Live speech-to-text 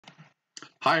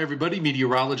Hi, everybody.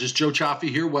 Meteorologist Joe Cioffi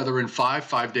here. Weather in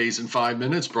 5 days in 5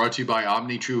 minutes. Brought to you by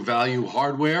Omni True Value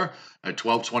Hardware at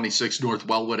 1226 North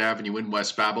Wellwood Avenue in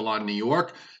West Babylon, New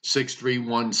York.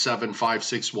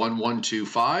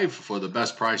 631-756-1125 for the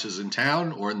best prices in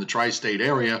town or in the tri-state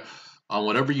area on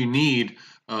whatever you need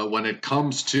when it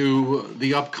comes to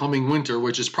the upcoming winter,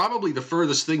 which is probably the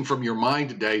furthest thing from your mind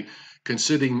today,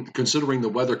 considering the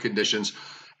weather conditions.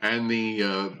 And the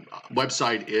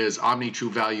website is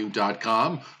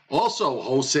omnitruevalue.com. Also,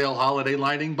 wholesale holiday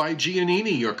lighting by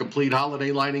Giannini, your complete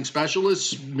holiday lighting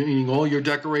specialist, meaning all your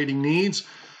decorating needs.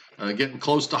 Getting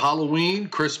close to Halloween,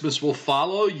 Christmas will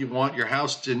follow. You want your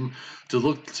house to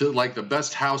look like the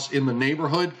best house in the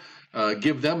neighborhood.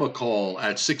 Give them a call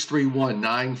at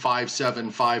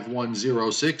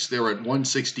 631-957-5106. They're at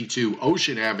 162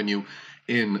 Ocean Avenue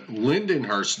in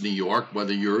Lindenhurst, New York.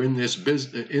 Whether you're in this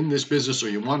business or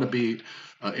you want to be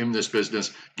in this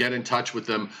business, get in touch with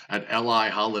them at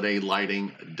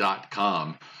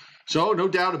liholidaylighting.com. So no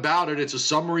doubt about it, it's a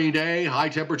summery day. High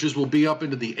temperatures will be up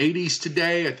into the 80s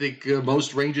today. I think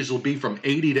most ranges will be from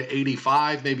 80 to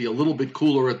 85, maybe a little bit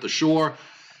cooler at the shore.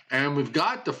 And we've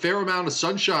got a fair amount of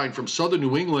sunshine from southern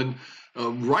New England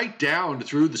right down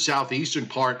through the southeastern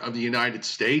part of the United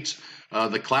States.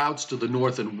 The clouds to the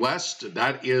north and west,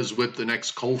 that is with the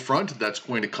next cold front that's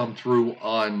going to come through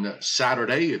on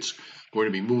Saturday. It's going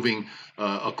to be moving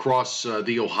across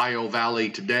the Ohio Valley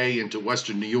today into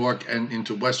western New York and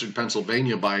into western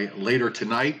Pennsylvania by later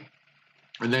tonight.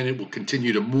 And then it will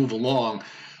continue to move along.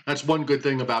 That's one good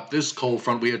thing about this cold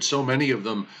front. We had so many of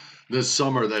them this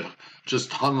summer that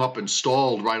just hung up and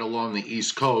stalled right along the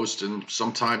East Coast. And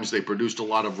sometimes they produced a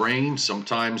lot of rain.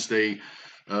 Sometimes they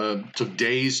took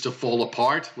days to fall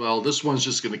apart. Well, this one's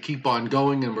just going to keep on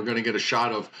going, and we're going to get a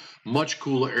shot of much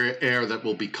cooler air that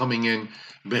will be coming in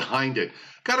behind it.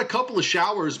 Got a couple of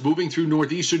showers moving through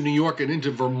northeastern New York and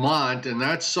into Vermont, and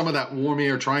that's some of that warm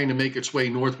air trying to make its way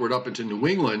northward up into New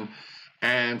England.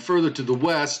 And further to the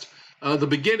west, the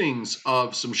beginnings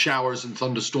of some showers and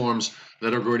thunderstorms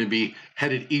that are going to be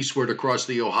headed eastward across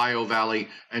the Ohio Valley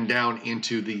and down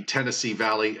into the Tennessee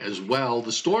Valley as well.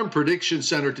 The Storm Prediction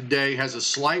Center today has a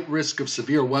slight risk of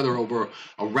severe weather over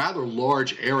a rather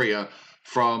large area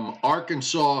from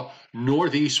Arkansas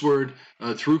northeastward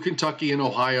through Kentucky and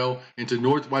Ohio into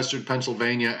northwestern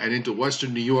Pennsylvania and into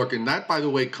western New York. And that, by the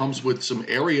way, comes with some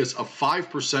areas of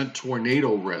 5%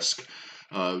 tornado risk.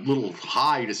 A little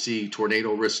high to see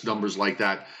tornado risk numbers like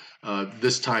that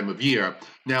this time of year.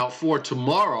 Now, for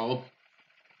tomorrow,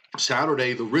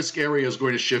 Saturday, the risk area is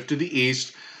going to shift to the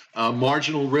east.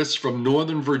 Marginal risks from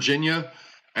northern Virginia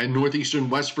and northeastern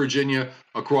West Virginia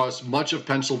across much of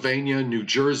Pennsylvania, New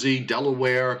Jersey,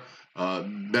 Delaware,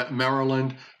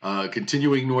 Maryland,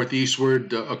 continuing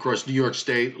northeastward across New York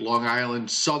State, Long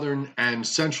Island, southern and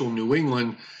central New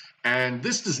England. And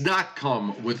this does not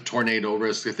come with tornado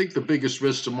risk. I think the biggest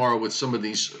risk tomorrow with some of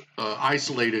these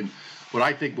isolated, what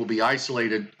I think will be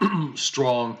isolated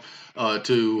strong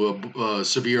to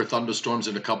severe thunderstorms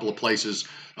in a couple of places,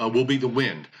 will be the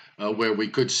wind, where we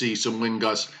could see some wind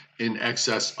gusts in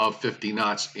excess of 50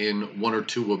 knots in one or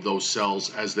two of those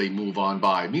cells as they move on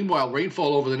by. Meanwhile,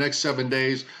 rainfall over the next 7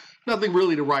 days, nothing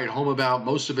really to write home about.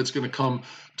 Most of it's going to come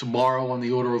tomorrow on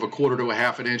the order of a quarter to a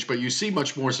half an inch, but you see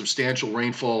much more substantial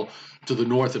rainfall to the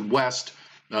north and west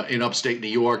in upstate New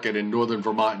York and in northern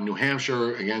Vermont and New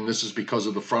Hampshire. Again, this is because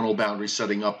of the frontal boundary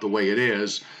setting up the way it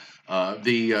is.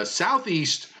 The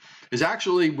southeast is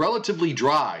actually relatively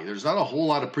dry. There's not a whole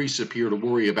lot of precip here to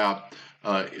worry about,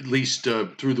 at least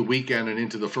through the weekend and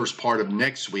into the first part of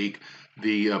next week.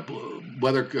 The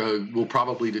weather will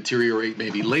probably deteriorate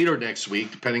maybe later next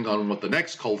week, depending on what the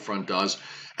next cold front does.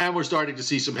 And we're starting to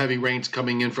see some heavy rains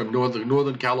coming in from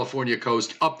northern California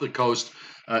coast, up the coast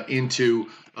into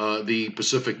the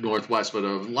Pacific Northwest. But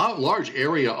a large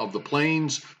area of the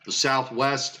plains, the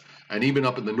Southwest, and even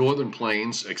up in the northern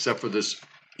plains, except for this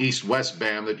east-west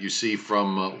band that you see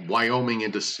from Wyoming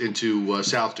into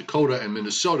South Dakota and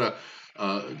Minnesota,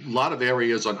 a lot of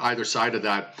areas on either side of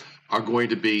that are going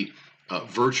to be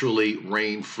virtually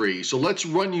rain-free. So let's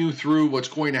run you through what's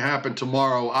going to happen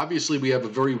tomorrow. Obviously, we have a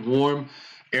very warm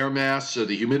air mass.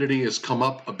 The humidity has come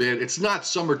up a bit. It's not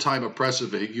summertime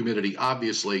oppressive humidity,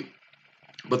 obviously,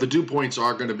 but the dew points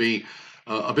are going to be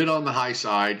a bit on the high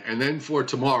side. And then for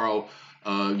tomorrow,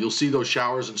 you'll see those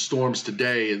showers and storms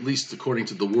today, at least according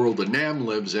to the world that NAM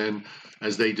lives in,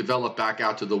 as they develop back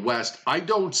out to the west. I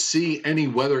don't see any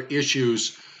weather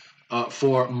issues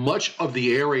for much of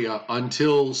the area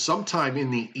until sometime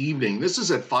in the evening. This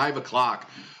is at 5 o'clock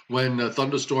when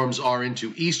thunderstorms are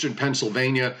into eastern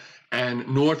Pennsylvania and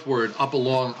northward up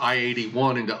along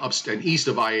I-81 into and east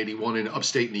of I-81 into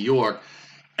upstate New York.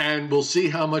 And we'll see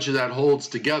how much of that holds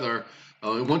together.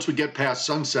 Once we get past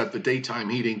sunset, the daytime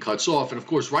heating cuts off. And, of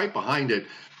course, right behind it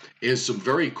is some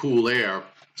very cool air.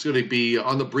 It's going to be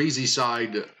on the breezy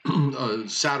side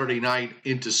Saturday night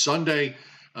into Sunday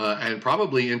and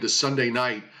probably into Sunday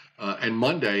night and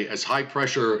Monday, as high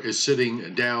pressure is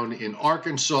sitting down in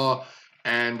Arkansas.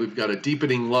 And we've got a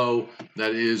deepening low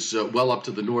that is well up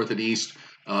to the north and east.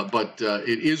 But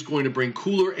it is going to bring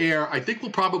cooler air. I think we'll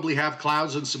probably have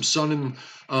clouds and some sun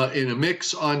in a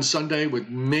mix on Sunday, with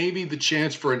maybe the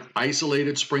chance for an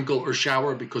isolated sprinkle or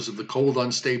shower because of the cold,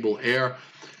 unstable air.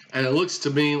 And it looks to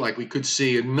me like we could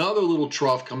see another little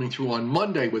trough coming through on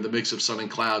Monday with a mix of sun and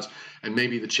clouds, and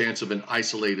maybe the chance of an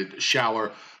isolated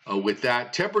shower with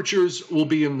that. Temperatures will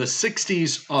be in the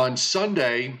 60s on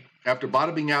Sunday after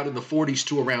bottoming out in the 40s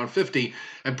to around 50,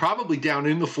 and probably down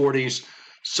in the 40s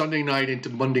Sunday night into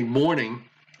Monday morning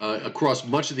across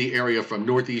much of the area from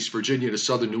northeast Virginia to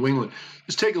southern New England.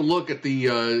 Let's take a look at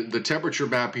the temperature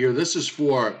map here. This is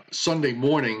for Sunday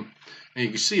morning, and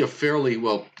you can see a fairly,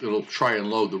 well, it'll try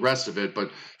and load the rest of it, but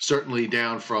certainly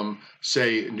down from,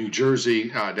 say, New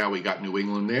Jersey. Now we got New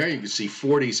England there. You can see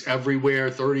 40s everywhere,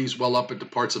 30s well up into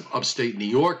parts of upstate New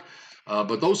York.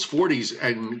 But those 40s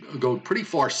and go pretty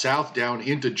far south down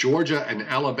into Georgia and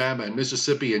Alabama and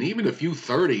Mississippi, and even a few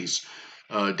 30s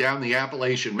down the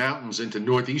Appalachian Mountains into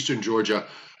northeastern Georgia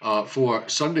for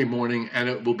Sunday morning, and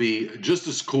it will be just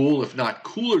as cool, if not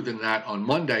cooler than that, on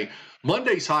Monday.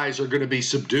 Monday's highs are going to be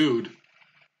subdued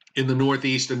in the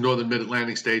northeast and northern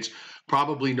mid-Atlantic states,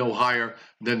 probably no higher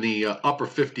than the upper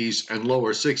 50s and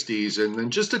lower 60s. And then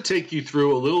just to take you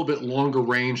through a little bit longer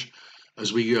range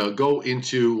as we go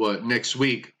into next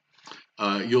week,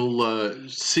 you'll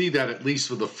see that at least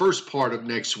for the first part of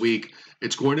next week,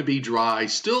 it's going to be dry,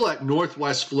 still at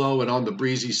northwest flow and on the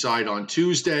breezy side on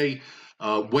Tuesday.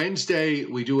 Wednesday,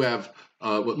 we do have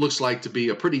what looks like to be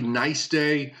a pretty nice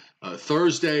day.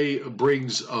 Thursday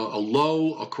brings a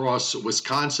low across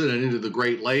Wisconsin and into the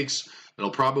Great Lakes.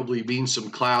 It'll probably mean some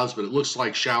clouds, but it looks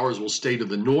like showers will stay to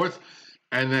the north.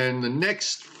 And then the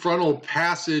next frontal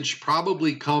passage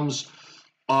probably comes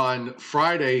on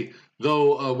Friday,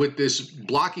 though with this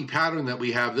blocky pattern that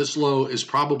we have, this low is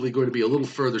probably going to be a little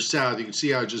further south. You can see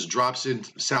how it just drops in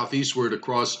southeastward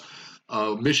across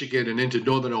Michigan and into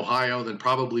northern Ohio, then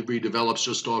probably redevelops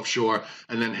just offshore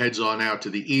and then heads on out to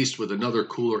the east with another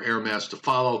cooler air mass to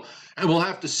follow. And we'll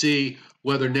have to see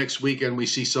whether next weekend we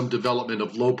see some development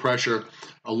of low pressure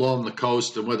along the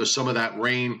coast, and whether some of that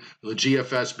rain, the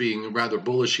GFS being rather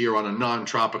bullish here on a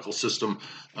non-tropical system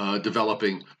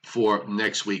developing for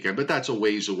next weekend. But that's a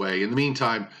ways away. In the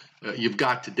meantime, you've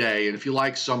got today, and if you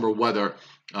like summer weather,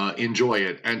 enjoy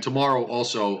it. And tomorrow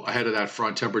also, ahead of that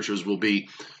front, temperatures will be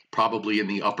probably in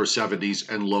the upper 70s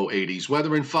and low 80s.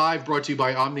 Weather in 5 brought to you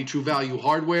by Omni True Value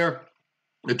Hardware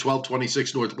at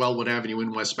 1226 North Wellwood Avenue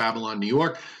in West Babylon, New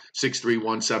York.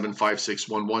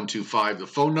 631-756-1125, the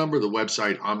phone number, the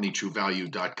website,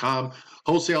 omnitruevalue.com.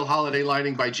 Wholesale holiday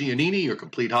lighting by Giannini, your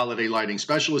complete holiday lighting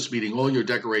specialist, meeting all your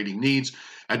decorating needs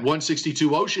at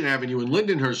 162 Ocean Avenue in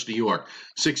Lindenhurst, New York.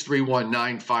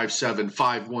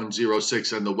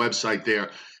 631-957-5106, and the website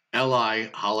there,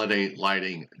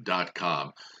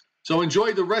 liholidaylighting.com. So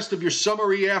enjoy the rest of your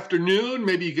summery afternoon.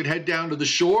 Maybe you could head down to the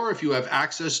shore if you have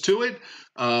access to it.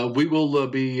 We will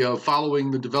be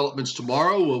following the developments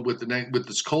tomorrow with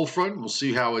this cold front. We'll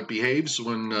see how it behaves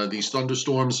when these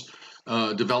thunderstorms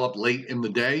develop late in the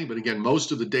day. But again,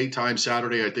 most of the daytime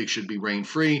Saturday, I think, should be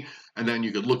rain-free. And then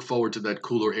you could look forward to that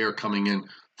cooler air coming in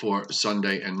for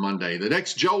Sunday and Monday. The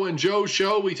next Joe and Joe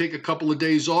show, we take a couple of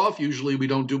days off. Usually we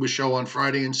don't do a show on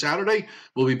Friday and Saturday.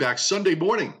 We'll be back Sunday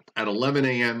morning at 11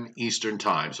 a.m. Eastern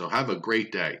Time. So have a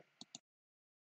great day.